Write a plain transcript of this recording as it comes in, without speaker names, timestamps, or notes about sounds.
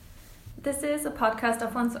This is a podcast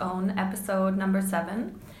of one's own, episode number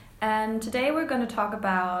 7. And today we're going to talk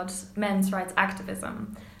about men's rights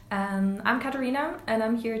activism. I'm Katarina, and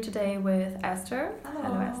I'm here today with Esther.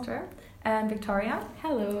 Hello, Esther. And Victoria.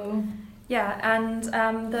 Hello. Yeah, and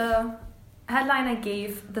the headline I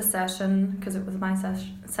gave the session, because it was my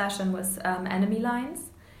session, was enemy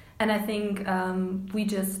lines. And I think we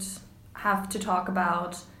just have to talk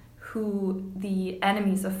about who the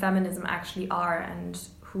enemies of feminism actually are and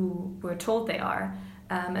who we're told they are,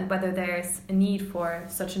 and whether there's a need for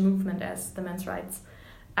such a movement as the men's rights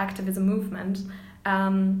activism movement.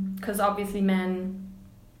 Because obviously men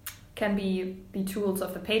can be tools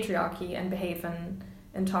of the patriarchy and behave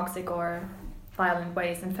in toxic or violent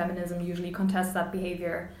ways, and feminism usually contests that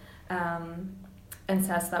behavior and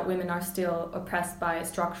says that women are still oppressed by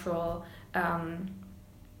structural and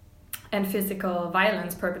physical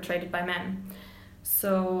violence perpetrated by men.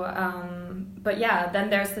 So, but yeah,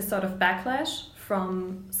 then there's this sort of backlash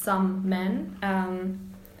from some men,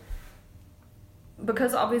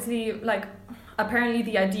 because obviously, like, apparently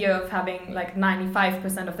the idea of having like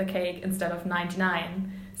 95% of the cake instead of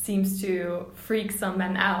 99 seems to freak some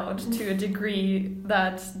men out to a degree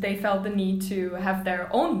that they felt the need to have their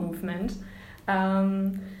own movement.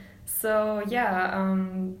 So yeah,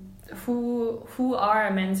 who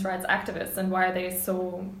are men's rights activists and why are they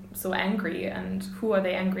so angry, and who are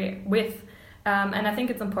they angry with? And I think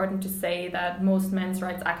it's important to say that most men's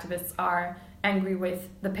rights activists are angry with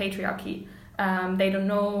the patriarchy. They don't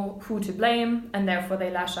know who to blame, and therefore they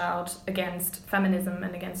lash out against feminism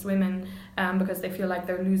and against women because they feel like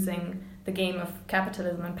they're losing the game of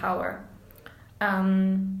capitalism and power.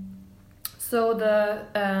 So the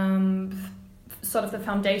sort of the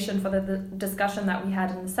foundation for the discussion that we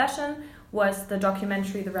had in the session was the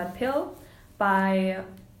documentary The Red Pill by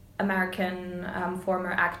American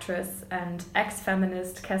former actress and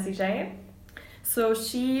ex-feminist Cassie Jaye. So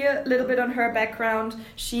she, a little bit on her background,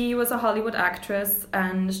 she was a Hollywood actress,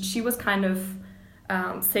 and she was kind of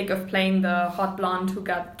sick of playing the hot blonde who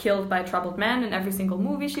got killed by troubled men in every single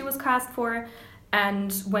movie she was cast for.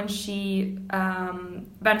 And when she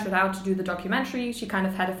ventured out to do the documentary, she kind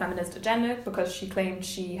of had a feminist agenda because she claimed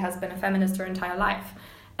she has been a feminist her entire life.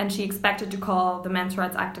 And she expected to call the men's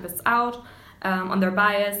rights activists out on their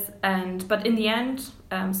bias. But in the end,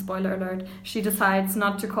 spoiler alert, she decides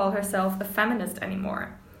not to call herself a feminist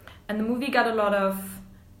anymore. And the movie got a lot of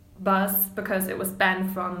buzz because it was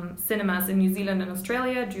banned from cinemas in New Zealand and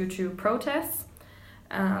Australia due to protests.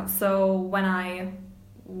 So when I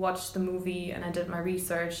watched the movie and I did my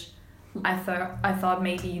research, I thought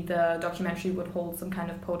maybe the documentary would hold some kind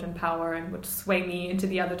of potent power and would sway me into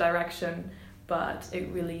the other direction, but it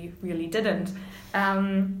really didn't.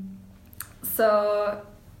 So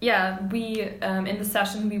yeah, we in the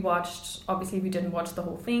session we watched, obviously we didn't watch the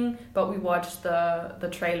whole thing, but we watched the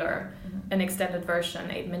trailer, an extended version,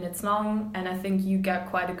 8 minutes long, and I think you get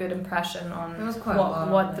quite a good impression on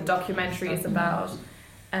what the documentary is about.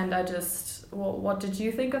 And I just, what did you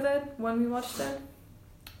think of it when we watched it?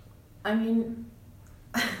 I mean,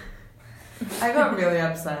 I got really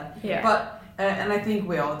upset. Yeah. But, and I think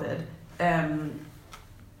we all did.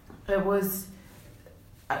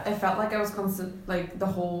 I felt like I was like the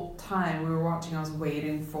whole time we were watching, I was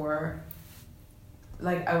waiting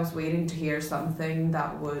to hear something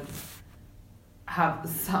that would have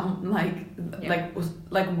some, like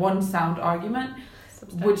one sound argument,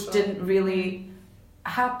 which didn't really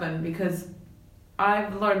happen, because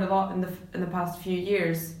I've learned a lot in the past few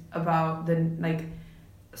years about the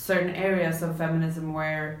certain areas of feminism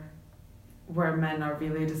where men are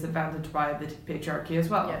really disadvantaged by the patriarchy as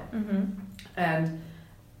well. Yeah. Mm-hmm. And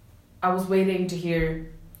I was waiting to hear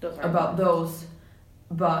about those,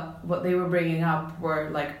 but what they were bringing up were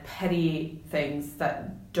like petty things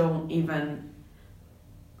that don't even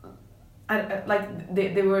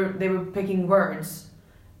they were picking words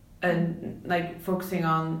and like focusing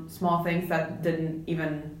on small things that didn't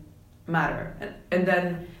even matter. And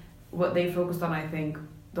then what they focused on, I think,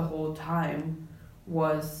 the whole time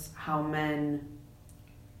was how men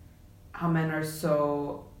are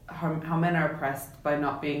oppressed by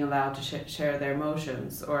not being allowed to share their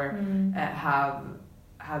emotions or have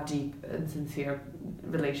deep and sincere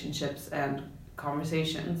relationships and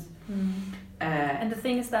conversations. And the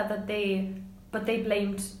thing is that the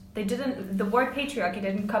word patriarchy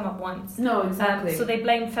didn't come up once. No, exactly. So they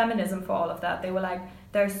blamed feminism for all of that. They were like,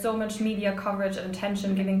 there's so much media coverage and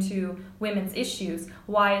attention given to women's issues.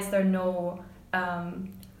 Why is there no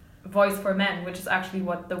voice for men, which is actually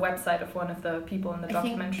what the website of one of the people in the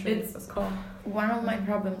documentary was called. One of my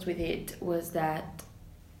problems with it was that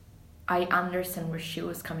I understand where she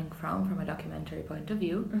was coming from a documentary point of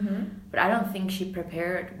view, but I don't think she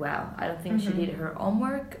prepared well. I don't think she did her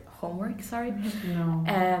homework. No.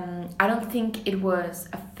 I don't think it was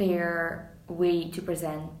a fair way to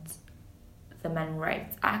present the men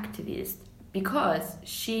rights activist, because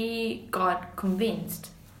she got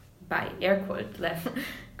convinced by air quote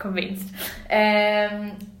convinced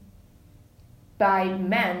by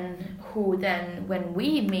men who then, when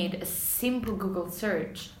we made a simple Google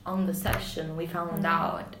search on the session, we found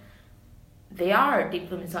out they are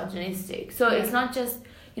deeply misogynistic. So it's not just,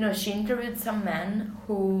 she interviewed some men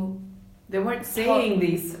who... They weren't saying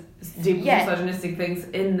these deeply misogynistic things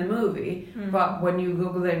in the movie, but when you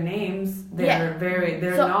Google their names,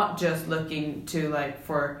 they're not just looking to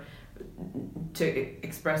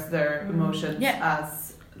express their emotions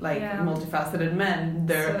as multifaceted men.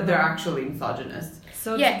 They're actually misogynists.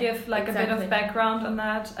 So to give a bit of background on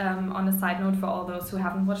that, on a side note for all those who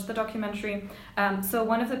haven't watched the documentary, so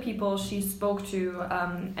one of the people she spoke to,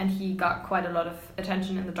 and he got quite a lot of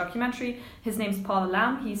attention in the documentary, his name's Paul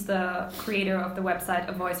Lamb. He's the creator of the website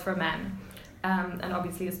A Voice for Men, and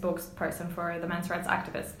obviously a spokesperson for the men's rights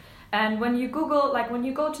activists. And when you Google, when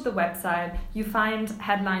you go to the website, you find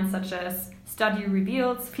headlines such as "Study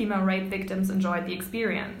reveals female rape victims enjoyed the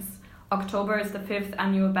experience," "October is the 5th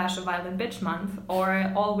annual Bash a Violent Bitch Month,"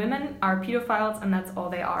 or "All women are pedophiles and that's all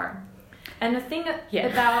they are." And the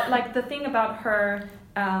thing about her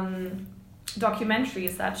documentary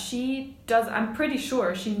is that I'm pretty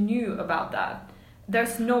sure she knew about that.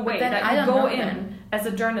 There's no way that you go in as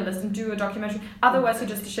a journalist and do a documentary. Otherwise, you're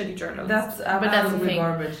just a shitty journalist. That's absolutely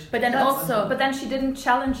garbage. But then she didn't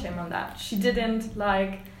challenge him on that. She didn't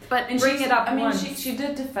bring it up. I mean, once. she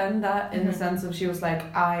did defend that in the sense of she was like,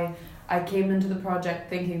 I came into the project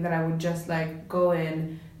thinking that I would just go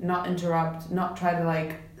in, not interrupt, not try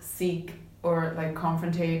to seek or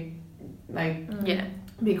confrontate,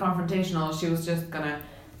 be confrontational. She was just gonna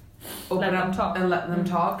open up and let them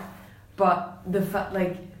talk. But the fact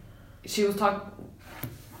she was talking.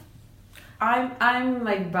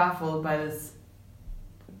 I'm baffled by this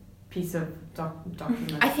piece of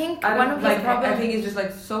document. I think I think it's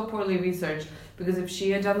just so poorly researched, because if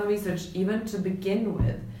she had done the research even to begin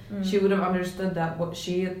with, she would have understood that what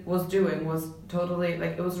she was doing was totally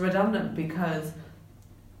it was redundant, because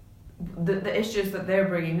the issues that they're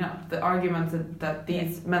bringing up, the arguments that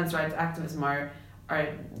these men's rights activists are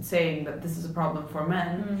saying that this is a problem for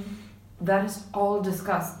men, that is all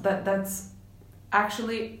discussed. That's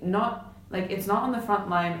actually not it's not on the front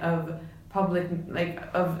line of public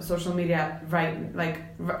of social media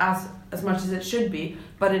as much as it should be,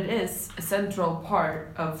 but it is a central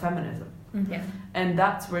part of feminism. And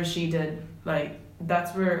that's where she did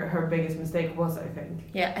that's where her biggest mistake was, I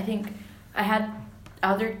think. I think I had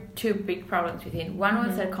other two big problems with it. One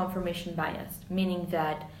was that confirmation bias, meaning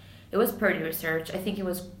that it was pretty research. I think it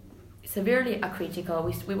was severely acritical.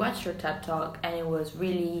 We watched her TED talk, and it was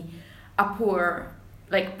really a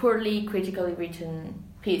poorly critically written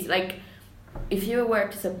piece. If you were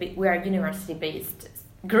to submit, we are a university-based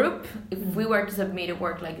group. If we were to submit a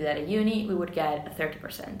work like that at uni, we would get a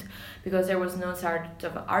 30%, because there was no sort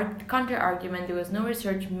of counter-argument. There was no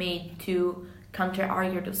research made to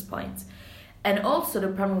counter-argue those points. And also the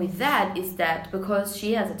problem with that is that because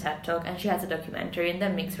she has a TED talk and she has a documentary, and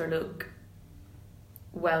that makes her look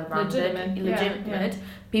well-rounded, legitimate.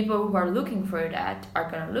 People who are looking for that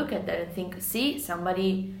are going to look at that and think, see,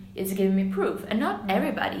 somebody is giving me proof. And not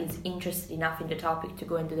everybody is interested enough in the topic to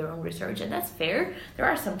go and do their own research, and that's fair. There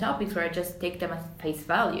are some topics where I just take them as face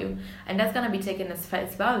value, and that's going to be taken as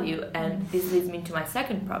face value. And this leads me to my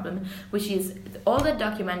second problem, which is all the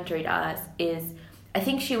documentary does is, I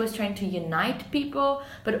think she was trying to unite people,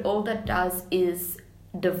 but all that does is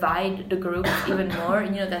divide the groups even more.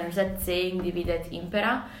 There's that saying, divide et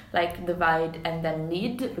impera, divide and then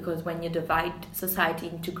lead, because when you divide society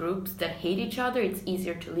into groups that hate each other, it's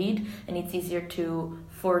easier to lead and it's easier to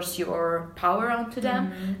force your power onto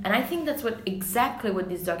them. And I think that's exactly what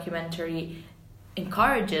this documentary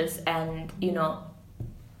encourages, and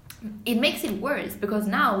it makes it worse, because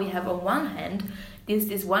now we have on one hand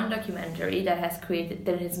this one documentary that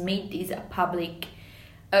has made this a public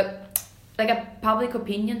a public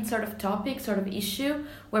opinion sort of topic, sort of issue,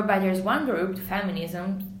 whereby there's one group,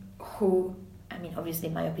 feminism, who, I mean, obviously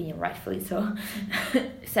in my opinion, rightfully so,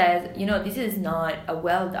 says, this is not a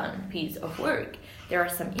well done piece of work. There are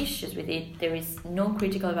some issues with it. There is no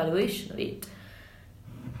critical evaluation of it.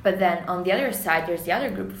 But then on the other side, there's the other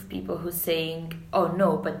group of people who's saying, oh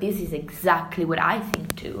no, but this is exactly what I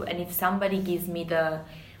think too. And if somebody gives me the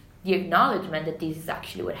the acknowledgement that this is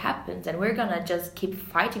actually what happens, and we're gonna just keep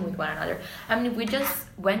fighting with one another. I mean, we just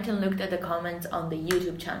went and looked at the comments on the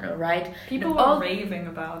YouTube channel, right? People were raving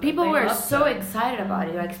about it. People were so excited about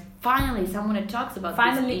it. Like, finally, someone that talks about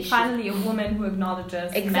this issue. Finally, a woman who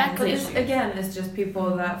acknowledges exactly. men's issues. Again, it's just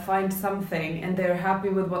people that find something and they're happy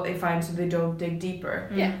with what they find, so they don't dig deeper.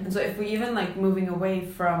 Yeah. And so if we even like moving away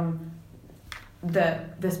from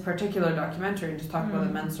this particular documentary and just talk about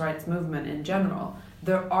the men's rights movement in general,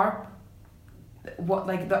 there are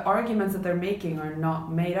the arguments that they're making are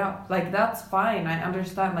not made up. Like, that's fine, I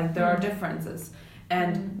understand, like there are differences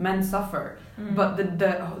and men suffer, but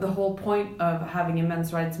the whole point of having a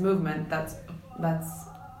men's rights movement that's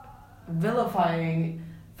vilifying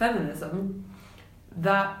feminism,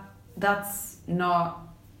 that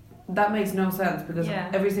makes no sense, because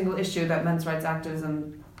every single issue that men's rights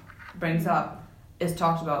activism brings up is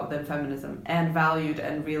talked about within feminism and valued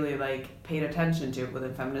and really like paid attention to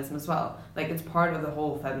within feminism as well. Like, it's part of the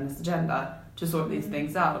whole feminist agenda to sort these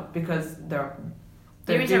things out, because there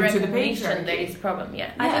is a recognition there is a problem.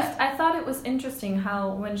 I thought it was interesting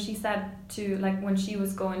how when she said when she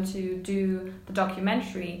was going to do the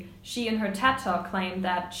documentary, she in her TED Talk claimed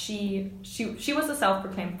that she was a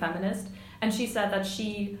self-proclaimed feminist, and she said that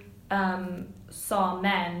she saw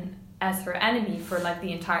men as her enemy for like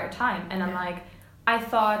the entire time. And I'm like, I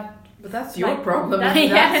thought... But that's your problem.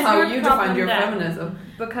 That's how you define your feminism.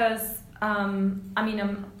 Because,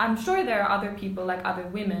 I'm sure there are other people, like other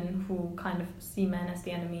women, who kind of see men as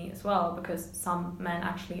the enemy as well, because some men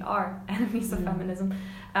actually are enemies of feminism.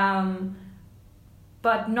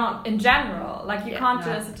 But not in general. Like, you can't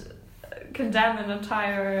just condemn an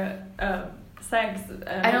entire sex.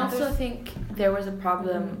 I also think there was a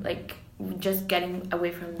problem, like, just getting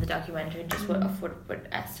away from the documentary, just what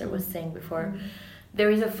Esther was saying before. There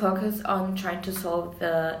is a focus on trying to solve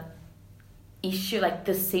the issue, like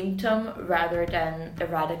the symptom, rather than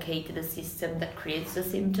eradicate the system that creates the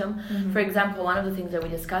symptom. For example, one of the things that we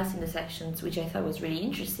discussed in the sections, which I thought was really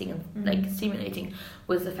interesting and like stimulating,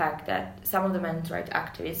 was the fact that some of the men's rights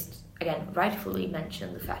activists, again, rightfully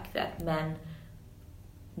mentioned the fact that men,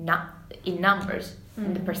 not in numbers,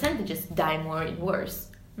 in the percentages, die more in wars.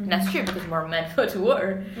 And that's true, because more men go to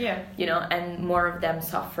war. Yeah. You know, and more of them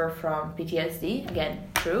suffer from PTSD. Again,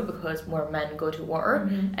 true, because more men go to war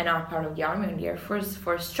and are part of the army and the air force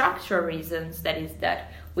for structural reasons. That is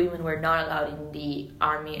that women were not allowed in the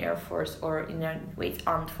army, air force, or in any ways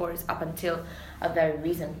armed force up until a very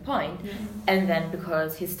recent point. And then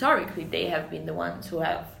because historically they have been the ones who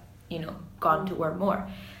have, gone to war more.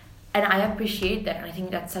 And I appreciate that, and I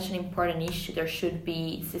think that's such an important issue. There should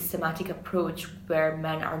be systematic approach where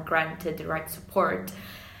men are granted the right support.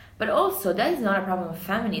 But also, that is not a problem of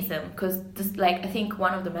feminism, because I think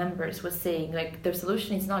one of the members was saying, like, the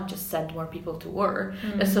solution is not just send more people to war.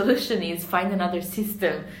 The solution is find another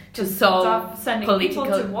system to solve stop sending political...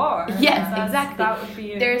 people to war. Yes, exactly. That would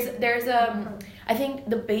be... There's I think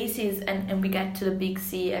the basis, and we get to the big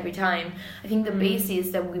C every time, I think the basis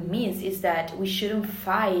that we miss is that we shouldn't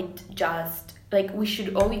fight just, like, we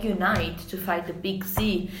should all unite to fight the big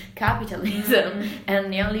C, capitalism and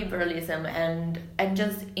neoliberalism, and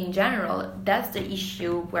just in general, that's the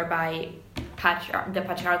issue whereby the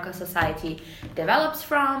patriarchal society develops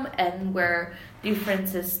from, and where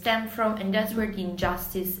differences stem from, and that's where the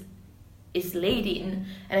injustice is laid in.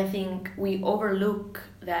 And I think we overlook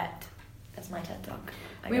that. That's my TED Talk.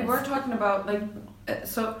 We were talking about,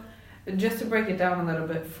 so just to break it down a little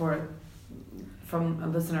bit from a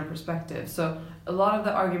listener perspective. So a lot of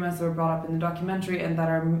the arguments that were brought up in the documentary and that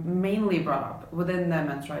are mainly brought up within the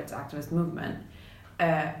men's rights activist movement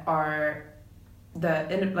are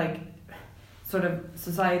sort of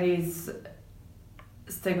society's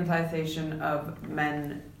stigmatization of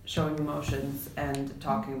men showing emotions and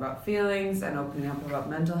talking about feelings and opening up about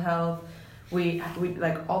mental health. We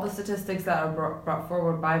like all the statistics that are brought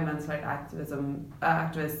forward by men's rights activists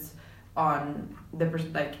on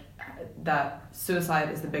that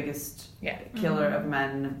suicide is the biggest killer of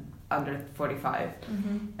men under 45,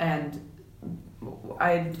 and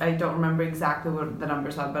I don't remember exactly what the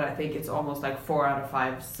numbers are, but I think it's almost like 4 out of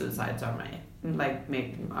 5 suicides are by men.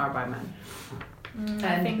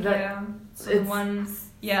 I think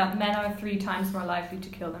men are 3 times more likely to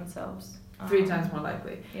kill themselves. 3 times more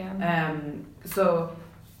likely. Yeah. So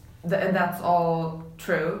that's all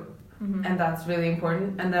true, and that's really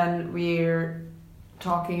important. And then we're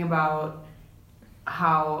talking about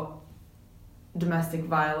how domestic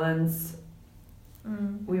violence.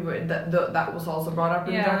 That was also brought up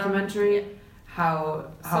in the documentary.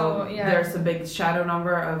 How there's a big shadow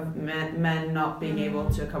number of men not being able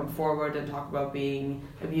to come forward and talk about being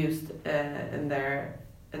abused in their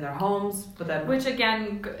in their homes, but then which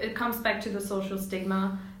again it comes back to the social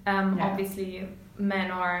stigma. Obviously,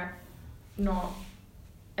 men are not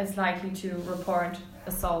as likely to report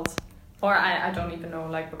assault. Or I don't even know,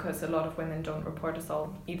 like, because a lot of women don't report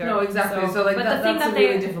assault either. No, exactly. So like, that's a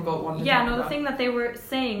really difficult one to talk about. The thing that they were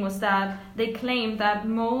saying was that they claimed that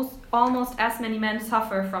almost as many men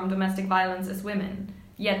suffer from domestic violence as women,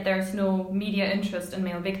 yet there's no media interest in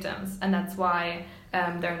male victims, and that's why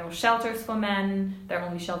there are no shelters for men, there are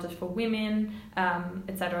only shelters for women,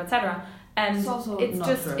 etc., etc. And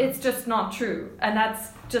it's just not true, and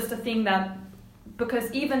that's just a thing that.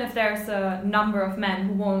 Because even if there's a number of men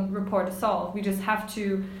who won't report assault, we just have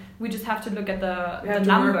to look at the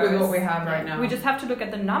numbers. Work with what we have right now. We just have to look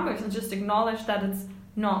at the numbers and just acknowledge that it's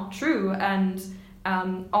not true. And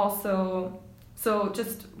also, so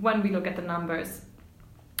just when we look at the numbers,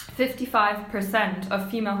 55%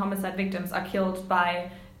 of female homicide victims are killed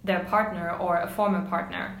by their partner or a former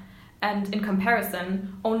partner, and in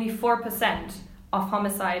comparison, only 4%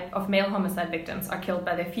 of male homicide victims are killed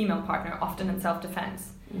by their female partner, often in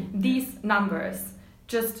self-defense. These numbers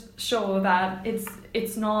just show that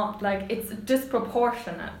it's not like it's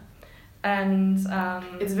disproportionate, and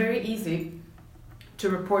it's very easy to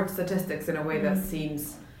report statistics in a way that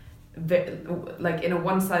seems like in a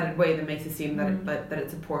one-sided way that makes it seem that it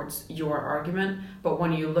supports your argument. But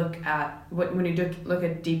when you look at look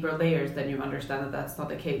at deeper layers, then you understand that that's not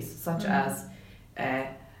the case, such as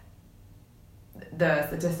the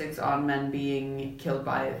statistics on men being killed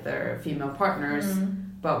by their female partners,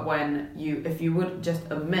 but if you would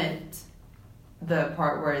just omit the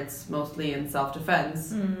part where it's mostly in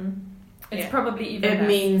self-defense, it's probably even it less.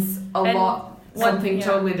 Means something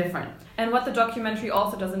totally different. And what the documentary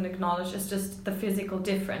also doesn't acknowledge is just the physical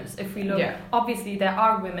difference. If we look, obviously there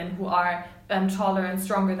are women who are taller and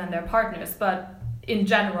stronger than their partners, but in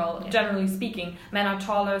generally speaking, men are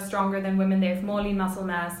taller, stronger than women. They have more lean muscle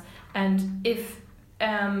mass. And if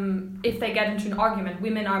they get into an argument,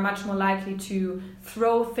 women are much more likely to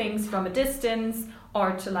throw things from a distance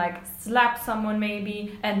or to like slap someone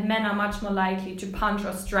maybe, and men are much more likely to punch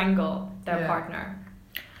or strangle their partner.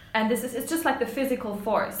 And it's just like the physical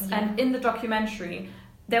force. And in the documentary,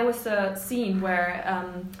 there was a scene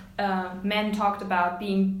where men talked about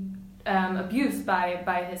being abused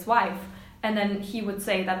by his wife. And then he would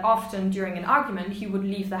say that often during an argument, he would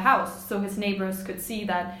leave the house so his neighbors could see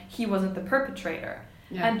that he wasn't the perpetrator.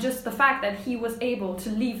 Yeah. And just the fact that he was able to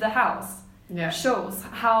leave the house shows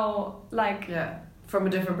how, like... Yeah, from a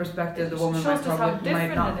different perspective, the woman might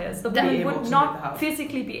not it is. The woman would not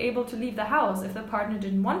physically be able to leave the house if the partner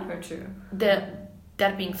didn't want her to.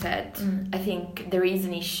 That being said, I think there is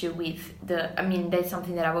an issue with that's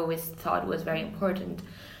something that I've always thought was very important.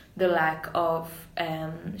 The lack of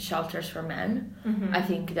shelters for men. I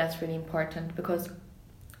think that's really important because,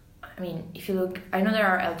 if you look, I know there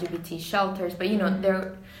are LGBT shelters, but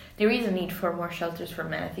there is a need for more shelters for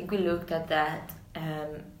men. I think we looked at that,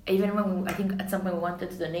 even when I think at some point we wanted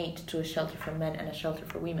to donate to a shelter for men and a shelter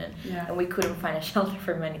for women, and we couldn't find a shelter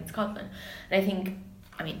for men in Scotland. And I think,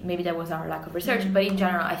 maybe that was our lack of research, but in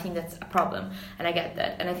general, I think that's a problem, and I get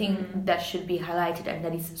that, and I think that should be highlighted, and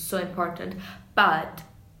that is so important. But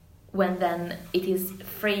when then it is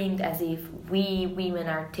framed as if we women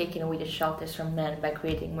are taking away the shelters from men by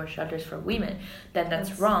creating more shelters for women, then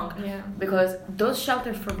that's wrong. Because those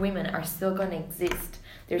shelters for women are still going to exist.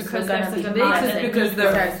 They're still going to be demand, because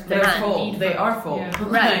they're full. They are full. Yeah.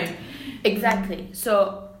 Right. Exactly.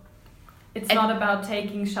 So it's not about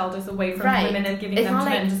taking shelters away from women and giving them to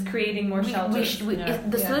men, just creating more shelters.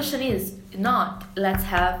 The solution is not let's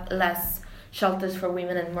have less shelters for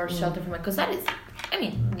women and more shelter for men, because that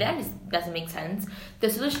doesn't make sense. The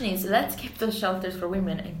solution is let's keep those shelters for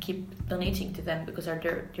women and keep donating to them because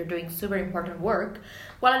they're doing super important work,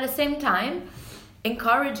 while at the same time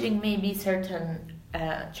encouraging maybe certain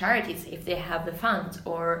charities, if they have the funds,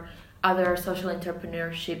 or other social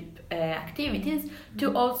entrepreneurship activities,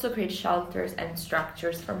 to also create shelters and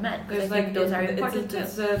structures for men. Because I think those are important too.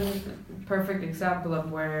 It's a perfect example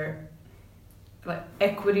of where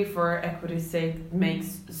equity for equity's sake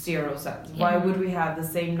makes zero sense. Why would we have the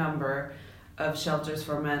same number of shelters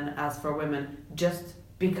for men as for women just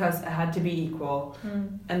because it had to be equal,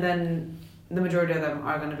 and then the majority of them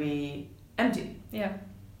are going to be empty?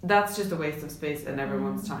 That's just a waste of space and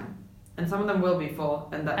everyone's time, and some of them will be full,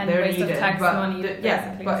 and that they're waste needed, of tax money.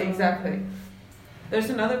 Exactly. There's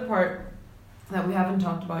another part that we haven't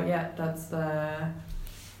talked about yet. That's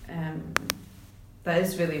that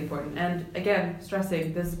is really important, and again,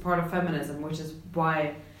 stressing this is part of feminism, which is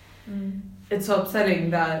why it's so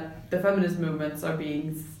upsetting that the feminist movements are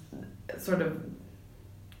being sort of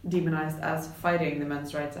demonized as fighting the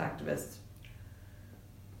men's rights activists,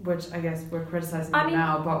 which I guess we're criticizing them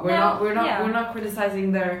now, but we're not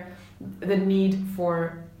criticizing the need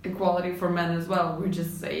for equality for men as well. We're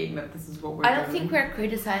just saying that this is what we're doing. I don't think we're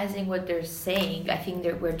criticizing what they're saying. I think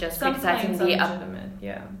that we're just some criticizing the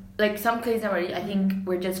yeah. Like some claims are. I think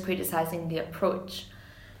we're just criticizing the approach.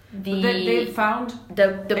 They found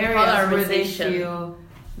the areas where they polarization. feel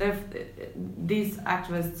these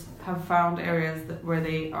activists have found areas where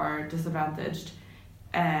they are disadvantaged,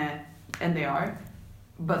 and they are,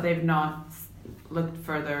 but they've not looked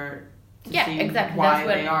further to see exactly. why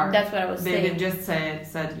they are. That's what I was saying. They've just said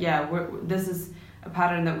this is a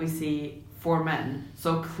pattern that we see for men,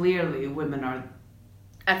 so clearly women are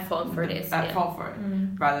at fault for this. At fault for it,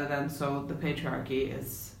 rather than so the patriarchy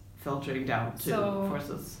is filtering down to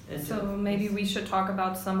force us into. So maybe we should talk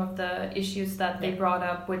about some of the issues that they brought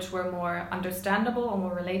up, which were more understandable or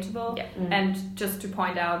more relatable. Yeah. And just to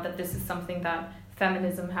point out that this is something that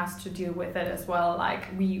feminism has to deal with it as well. Like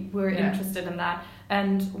we're interested in that.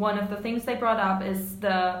 And one of the things they brought up is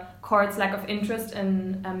the court's lack of interest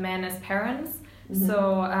in men as parents. Mm-hmm. So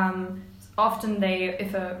often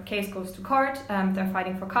if a case goes to court, they're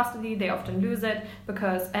fighting for custody, they often lose it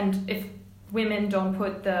and if women don't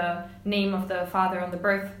put the name of the father on the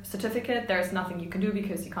birth certificate, there's nothing you can do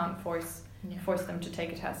because you can't force them to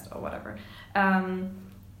take a test or whatever.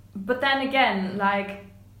 But then again, like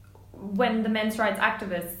when the men's rights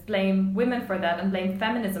activists blame women for that and blame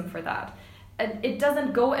feminism for that, it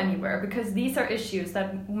doesn't go anywhere, because these are issues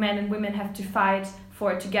that men and women have to fight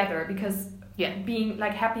for together, because being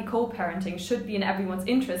like happy co-parenting should be in everyone's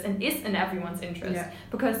interest and is in everyone's interest,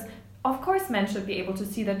 because of course men should be able to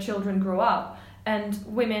see their children grow up, and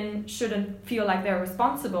women shouldn't feel like they're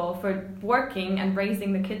responsible for working and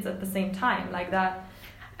raising the kids at the same time like that.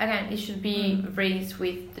 Again, it should be raised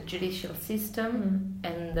with the judicial system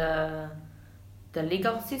and the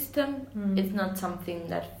legal system. It's not something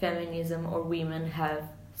that feminism or women has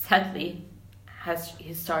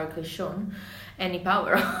historically shown any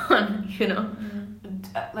power on,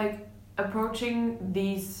 Like approaching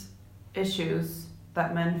these issues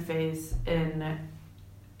that men face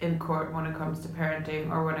in court when it comes to parenting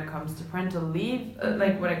or when it comes to parental leave,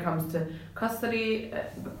 like when it comes to custody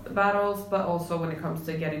battles, but also when it comes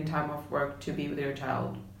to getting time off work to be with your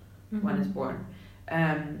child when it's born.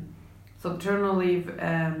 So paternal leave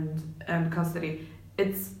and custody,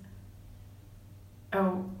 it's...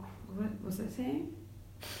 Oh, what was I saying?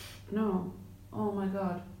 No. Oh my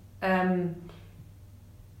god.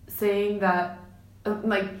 Saying that,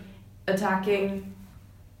 attacking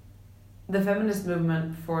the feminist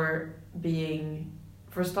movement for preventing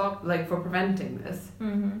this.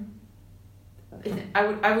 I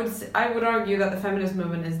would argue that the feminist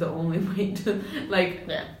movement is the only way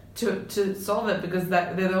to solve it, because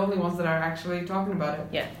they're the only ones that are actually talking about it.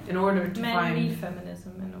 Yeah. In order to men need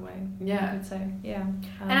feminism in a way. Yeah. I would say. Yeah.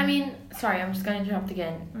 And I mean, sorry, I'm just gonna interrupt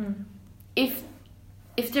again. If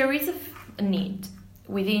there is a need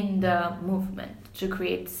within the movement to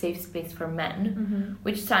create safe space for men,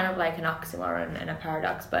 which is kind of like an oxymoron and a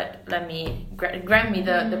paradox, but let me grant me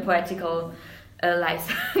the poetical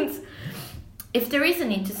license. If there is a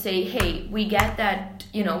need to say, hey, we get that,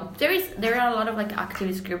 there are a lot of like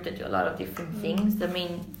activist groups that do a lot of different things. The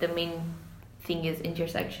main thing is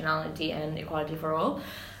intersectionality and equality for all.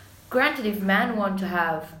 Granted, if men want to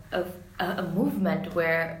have a movement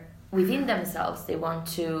where within themselves they want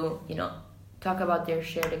to, talk about their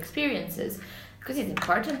shared experiences, because it's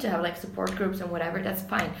important to have like support groups and whatever, that's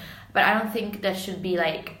fine. But I don't think that should be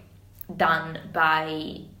like done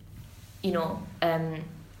by,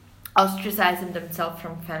 ostracizing themselves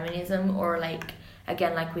from feminism, or like,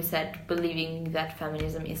 again, like we said, believing that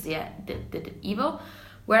feminism is the evil.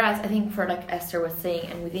 Whereas I think, for like Esther was saying,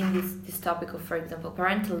 and within this topic of, for example,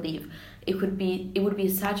 parental leave, it would be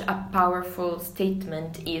such a powerful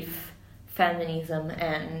statement if feminism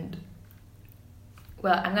and,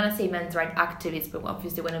 well, I'm gonna say men's rights activists, but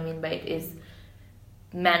obviously what I mean by it is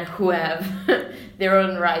men who have their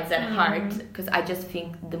own rights at heart, because I just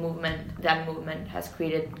think that movement has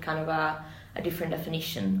created kind of a different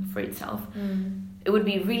definition for itself. It would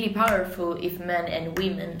be really powerful if men and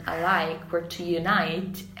women alike were to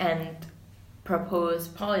unite and propose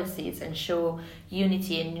policies and show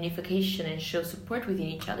unity and unification and show support within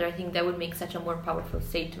each other. I think that would make such a more powerful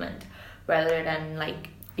statement rather than like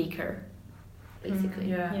bicker,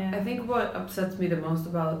 basically. I think what upsets me the most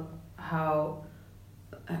about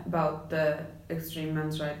the extreme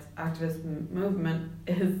men's rights activist movement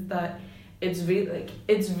is that it's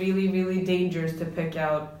really really dangerous to pick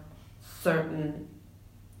out certain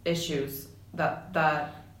issues that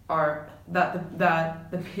the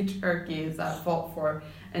patriarchy is at fault for,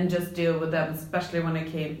 and just deal with them, especially when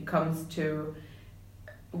it comes to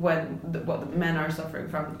what the men are suffering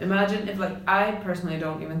from. Imagine if, like, I personally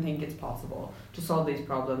don't even think it's possible to solve these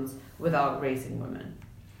problems without raising women,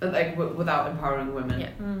 like without empowering women.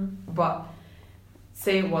 Yeah. But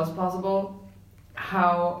say it was possible,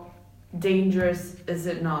 how dangerous is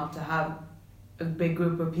it not to have a big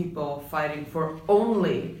group of people fighting for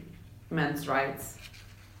only men's rights,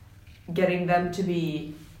 getting them to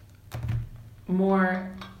be more,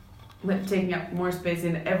 like, taking up more space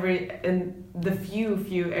in the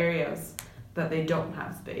few areas that they don't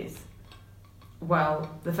have space. Well,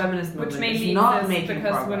 the feminist movement is not making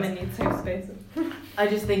because progress. women need safe spaces. I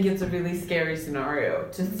just think it's a really scary scenario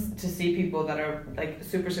to see people that are, like,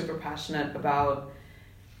 super passionate about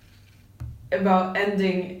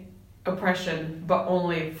ending oppression, but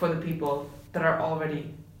only for the people that are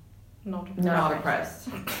already not oppressed.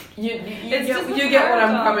 You get what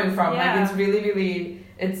I'm coming from. Yeah. Like, it's really,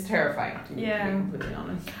 it's terrifying to me, Yeah. to be completely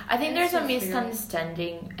honest. I think there's It's a just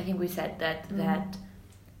misunderstanding. I think we said that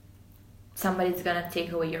somebody's gonna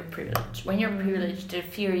take away your privilege. When you're privileged, the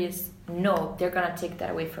fear is, no, they're gonna take that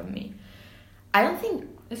away from me. I don't think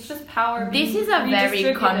It's just power. this is a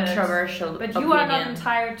very controversial but opinion. you are not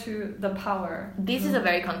entitled to the power. This is a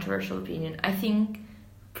very controversial opinion. I think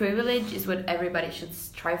privilege is what everybody should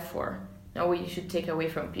strive for, not what you should take away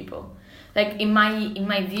from people. Like, in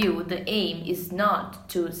my view, the aim is not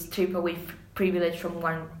to strip away privilege from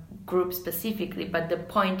one group specifically, but the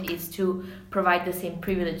point is to provide the same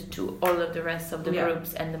privilege to all of the rest of the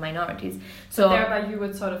groups and the minorities. So thereby you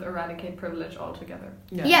would sort of eradicate privilege altogether.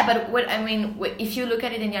 Yeah, but what I mean, if you look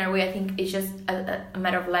at it in the other way, I think it's just a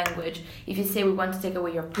matter of language. If you say we want to take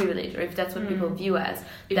away your privilege, or if that's what people view as,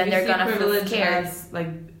 then they're gonna feel scared. As, like,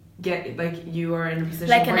 you are in a position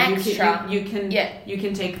like where an extra. you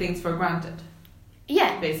can take things for granted.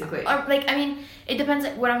 Yeah, basically. Or, like, I mean, it depends.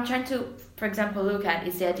 What I'm trying to, for example, look at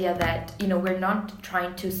is the idea that, you know, we're not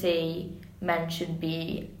trying to say men should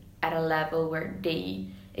be at a level where they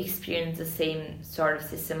experience the same sort of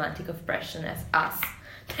systematic oppression as us.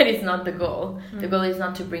 That is not the goal. The goal is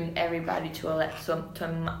not to bring everybody to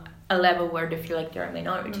a level where they feel like they're a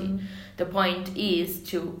minority. The point is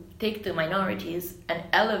to take the minorities and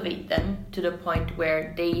elevate them to the point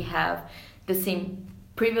where they have the same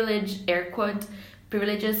privileges, air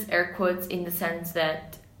quotes, in the sense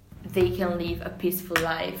that they can live a peaceful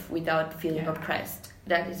life without feeling oppressed.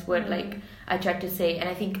 That is what like I try to say. And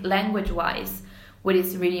I think language-wise, what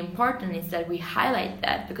is really important is that we highlight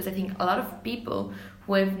that, because I think a lot of people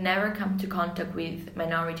who have never come to contact with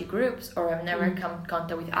minority groups or have never come to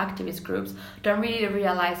contact with activist groups don't really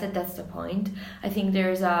realize that that's the point. I think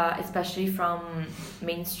there's especially from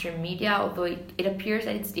mainstream media, although it appears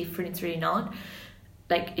that it's different, it's really not.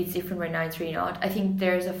 Like, it's different right now, it's really not. I think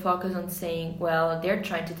there's a focus on saying, well, they're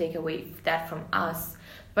trying to take away that from us.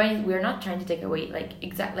 But we're not trying to take away,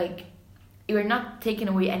 we're not taking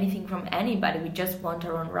away anything from anybody. We just want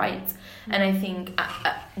our own rights. And I think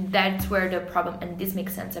that's where the problem, and this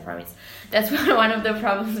makes sense, I promise. That's where one of the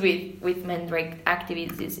problems with men's rights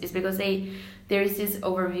activists is because there is this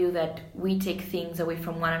overview that we take things away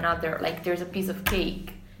from one another. Like, there's a piece of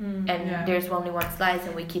cake. And there's only one slice,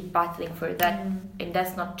 and we keep battling for that, and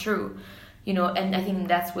that's not true, you know. And I think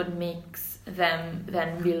that's what makes them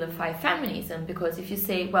then vilify feminism, because if you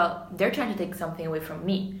say, well, they're trying to take something away from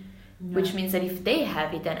me, which means that if they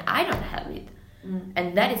have it, then I don't have it,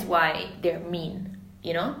 and that is why they're mean,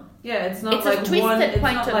 you know. Yeah, it's not a twisted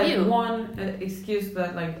point of view. One excuse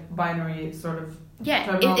that, like, binary sort of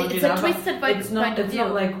terminology. It's a twisted point of view. It's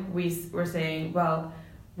not like we're saying, well,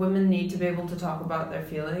 women need to be able to talk about their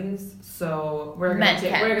feelings, so we're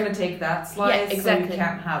gonna take that slice, so we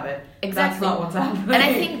can't have it. Exactly. That's not what's happening. And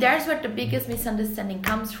I think that's where the biggest misunderstanding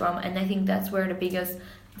comes from, and I think that's where the biggest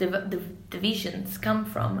divisions come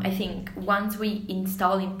from. I think once we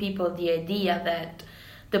install in people the idea that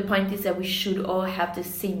the point is that we should all have the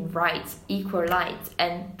same rights, equal rights,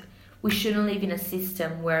 and we shouldn't live in a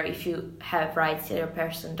system where if you have rights the other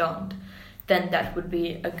person don't, then that would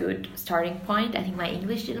be a good starting point. I think my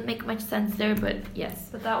English didn't make much sense there, but yes.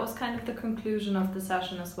 But that was kind of the conclusion of the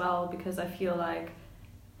session as well, because I feel like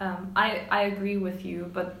I agree with you,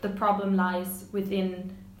 but the problem lies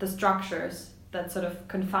within the structures that sort of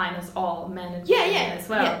confine us all, men and women as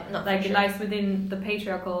well. It lies within the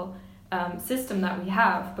patriarchal system that we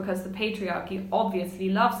have, because the patriarchy obviously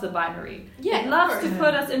loves the binary. It loves to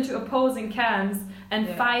put us into opposing camps and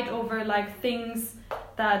fight over like things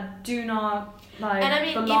that do not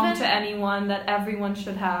belong to anyone, that everyone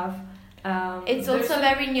should have. It's also a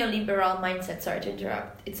very neoliberal mindset. Sorry to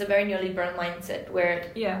interrupt. It's a very neoliberal mindset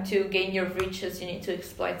where to gain your riches you need to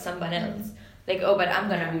exploit someone else. Like, oh, but I'm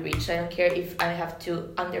gonna be rich. I don't care if I have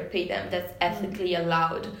to underpay them. That's ethically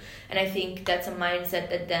allowed, and I think that's a mindset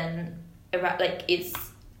that then is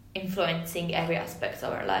influencing every aspect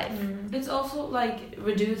of our life. It's also like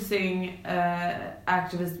reducing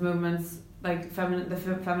activist movements, like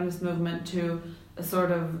the feminist movement, to a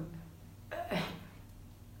sort of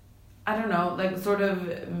I don't know, like sort of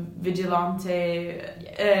vigilante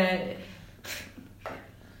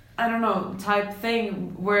I don't know, type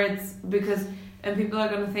thing, where it's because, and people are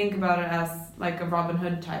going to think about it as like a Robin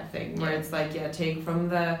Hood type thing, where it's like, take from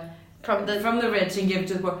the rich and give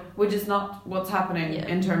to the poor, which is not what's happening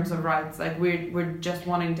in terms of rights. Like we're just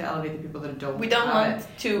wanting to elevate the people that don't. We don't want it.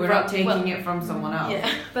 to. We're not taking it from someone else.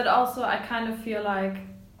 Yeah. But also, I kind of feel like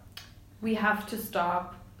we have to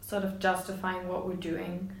stop sort of justifying what we're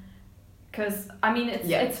doing, because I mean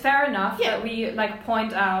it's fair enough that we like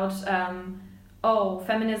point out.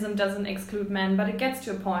 Feminism doesn't exclude men, but it gets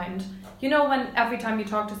to a point. You know, when every time you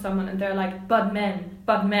talk to someone and they're like, but men.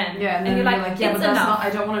 Yeah, and you're like, but that's not, I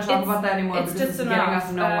don't want to talk about that anymore because it's getting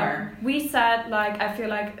us nowhere. We said, like, I feel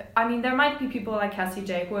like, I mean, there might be people like Cassie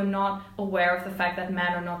J who are not aware of the fact that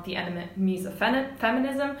men are not the enemies of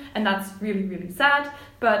feminism, and that's really, really sad.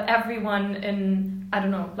 But everyone in, I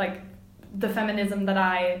don't know, like, the feminism that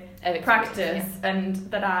I practice and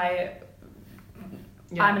that I'm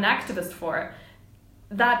an activist for,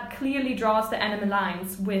 that clearly draws the enemy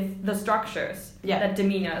lines with the structures that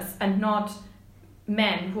demean us, and not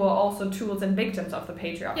men who are also tools and victims of the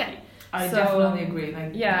patriarchy. Yeah. I definitely agree.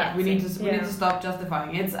 Like, we need to stop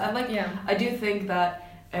justifying it. It's I do think that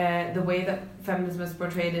the way that feminism is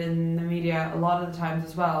portrayed in the media a lot of the times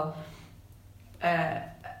as well,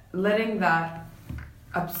 letting that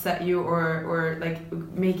upset you or like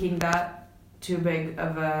making that too big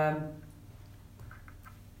of a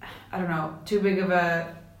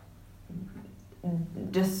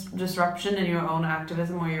disruption in your own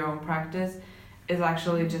activism or your own practice is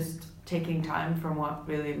actually just taking time from what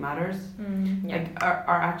really matters. Like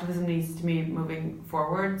our activism needs to be moving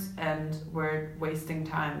forwards, and we're wasting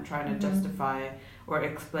time trying to justify or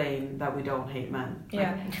explain that we don't hate men.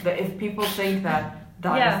 But if people think that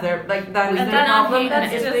is their problem,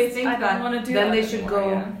 and if they think that, then they should go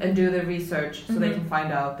and do the research so they can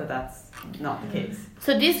find out that that's not the case.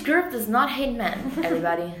 So this group does not hate men,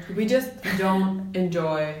 everybody. We just don't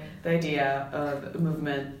enjoy the idea of a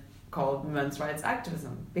movement called men's rights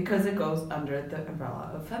activism because it goes under the umbrella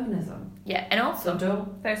of feminism. Yeah, and also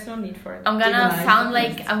there's no need for it. I'm gonna sound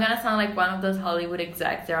like one of those Hollywood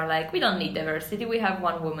execs. They're like, we don't need diversity. We have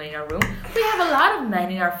one woman in our room. We have a lot of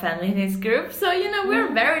men in our feminist group, so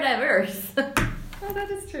we're very diverse. Oh, that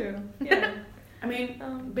is true. Yeah. I mean,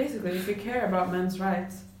 basically, if you care about men's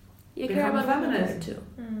rights, you care about feminists too.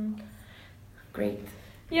 Great.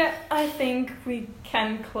 Yeah, I think we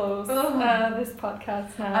can close this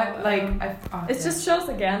podcast now. It just shows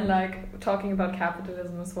again, like, talking about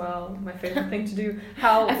capitalism as well, my favorite thing to do.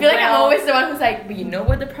 How I feel like I'm always the one who's like, but you know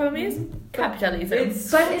what the problem is? Capitalism. It's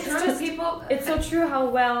so true how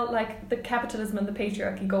well, like, the capitalism and the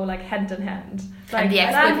patriarchy go, like, hand in hand. Like, and the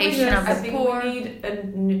exploitation of the poor. We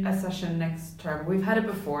need a session next term. We've had it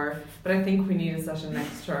before, but I think we need a session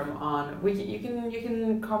next term on. You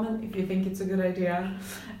can comment if you think it's a good idea.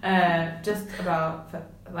 Just about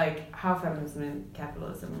how feminism and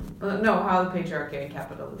capitalism, how the patriarchy and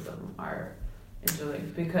capitalism are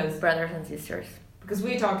interlinked, because brothers and sisters. Because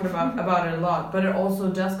we talk about it a lot, but it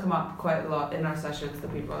also does come up quite a lot in our sessions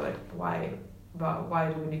that people are like, why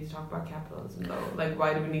do we need to talk about capitalism though? Like,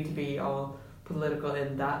 why do we need to be all political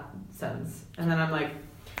in that sense? And then I'm like,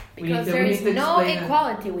 because there is no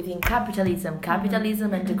equality within capitalism.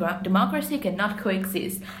 Capitalism and democracy cannot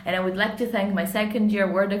coexist. And I would like to thank my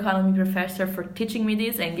second-year world economy professor for teaching me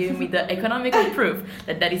this and giving me the economical proof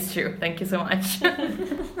that is true. Thank you so much.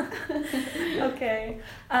 Okay.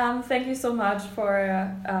 Thank you so much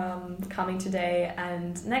for coming today.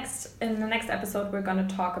 And in the next episode, we're going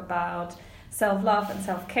to talk about self-love and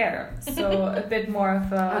self-care. So a bit more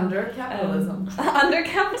of a... Under capitalism. Under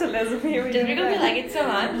capitalism. Here we go. We like it so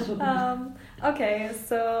much. Okay,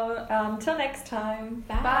 so till next time.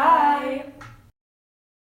 Bye. Bye.